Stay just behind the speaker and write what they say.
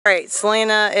Alright,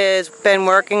 Selena has been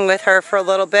working with her for a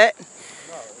little bit.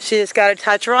 She just got to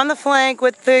touch her on the flank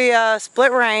with the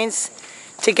split reins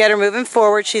to get her moving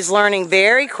forward. She's learning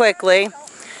very quickly.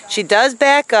 She does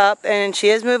back up and she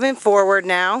is moving forward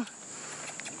now.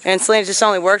 And Selena just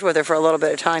only worked with her for a little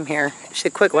bit of time here. She's a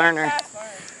quick learner.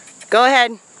 Go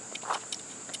ahead.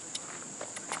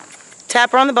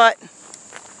 Tap her on the butt.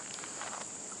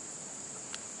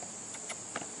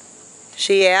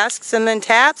 She asks and then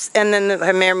taps, and then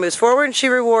her mare moves forward and she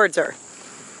rewards her.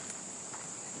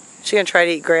 She's going to try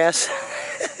to eat grass.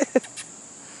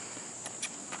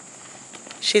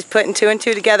 She's putting 2 and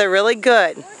 2 together really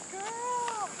good.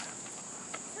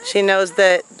 She knows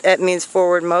that it means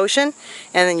forward motion,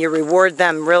 and then you reward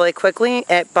them really quickly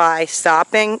by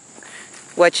stopping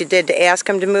what you did to ask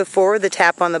them to move forward, the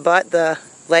tap on the butt, the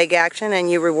leg action,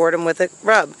 and you reward them with a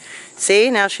rub.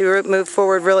 See, now she moved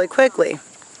forward really quickly.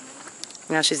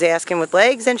 Now she's asking with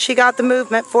legs, and she got the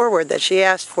movement forward that she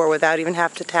asked for without even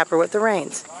having to tap her with the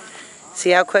reins. See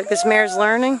how quick this mare's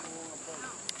learning?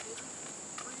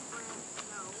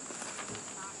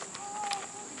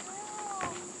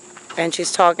 And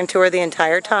she's talking to her the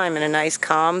entire time in a nice,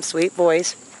 calm, sweet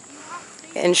voice,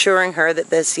 ensuring her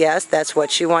that yes, that's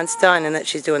what she wants done and that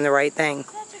she's doing the right thing.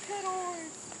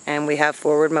 And we have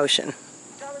forward motion.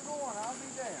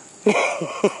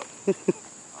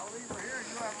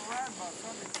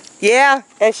 Yeah,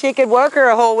 if she could work her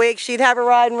a whole week, she'd have her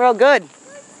riding real good.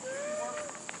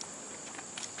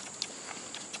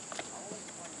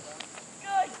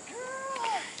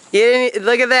 You didn't,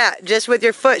 look at that. Just with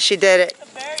your foot she did it.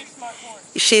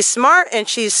 She's smart and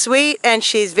she's sweet and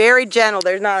she's very gentle.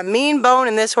 There's not a mean bone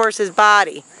in this horse's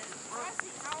body.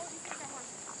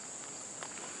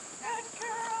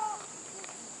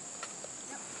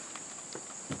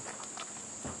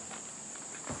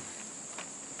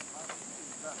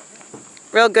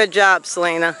 Real good job,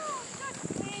 Selena.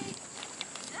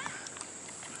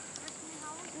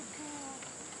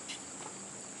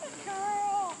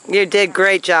 You did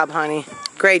great job, honey.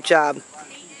 Great job.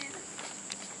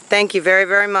 Thank you very,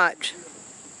 very much.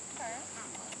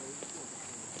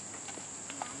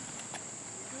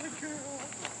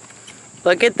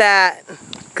 Look at that.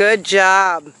 Good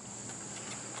job. Good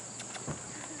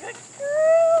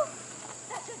girl.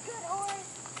 That's a good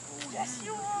horse. Yes,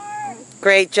 you are.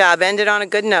 Great job. Ended on a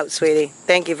good note, sweetie.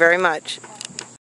 Thank you very much.